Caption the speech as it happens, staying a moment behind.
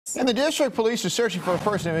And the district police are searching for a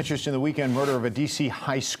person of interest in the weekend murder of a D.C.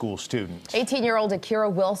 high school student. 18-year-old Akira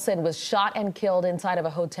Wilson was shot and killed inside of a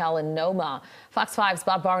hotel in Noma. Fox 5's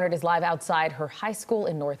Bob Barnard is live outside her high school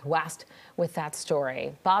in Northwest with that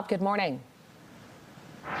story. Bob, good morning.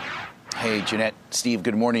 Hey, Jeanette, Steve,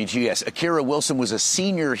 good morning to you. Yes, Akira Wilson was a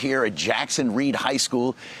senior here at Jackson Reed High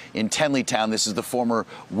School in Tenleytown. This is the former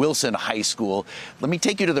Wilson High School. Let me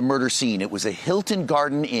take you to the murder scene. It was a Hilton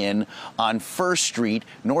Garden Inn on First Street,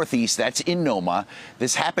 Northeast. That's in Noma.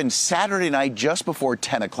 This happened Saturday night just before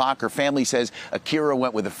 10 o'clock. Her family says Akira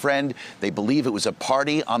went with a friend. They believe it was a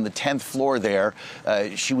party on the 10th floor there.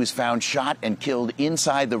 She was found shot and killed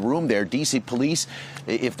inside the room there. D.C. police,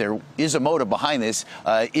 if there is a motive behind this,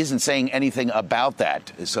 isn't saying anything about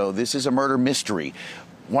that. So this is a murder mystery.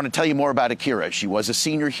 Want to tell you more about Akira. She was a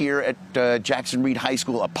senior here at Jackson Reed High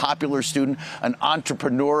School, a popular student, an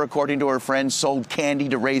entrepreneur, according to her friends, sold candy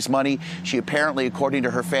to raise money. She apparently, according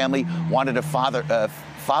to her family, wanted to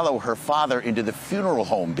follow her father into the funeral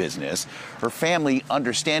home business. Her family,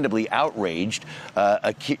 understandably outraged.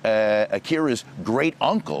 Akira's great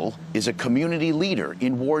uncle is a community leader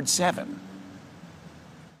in Ward 7.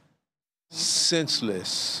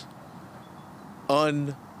 Senseless,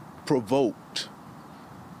 unprovoked,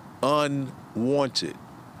 unwanted,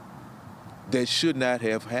 that should not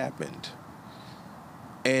have happened.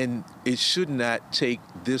 And it should not take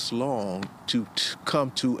this long to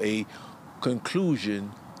come to a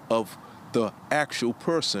conclusion of the actual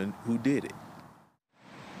person who did it.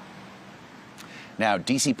 Now,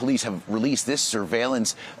 D.C. police have released this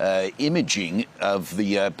surveillance imaging of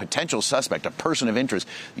the potential suspect, a person of interest.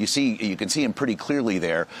 You can see him pretty clearly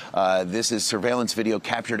there. This is surveillance video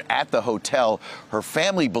captured at the hotel. Her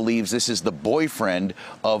family believes this is the boyfriend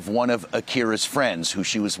of one of Akira's friends who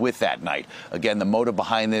she was with that night. Again, the motive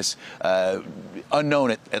behind this,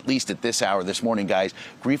 unknown at least at this hour this morning, guys.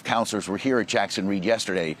 Grief counselors were here at Jackson Reed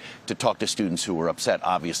yesterday to talk to students who were upset,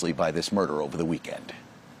 obviously, by this murder over the weekend.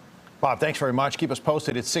 Bob, thanks very much. Keep us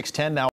posted. It's 6:10 now.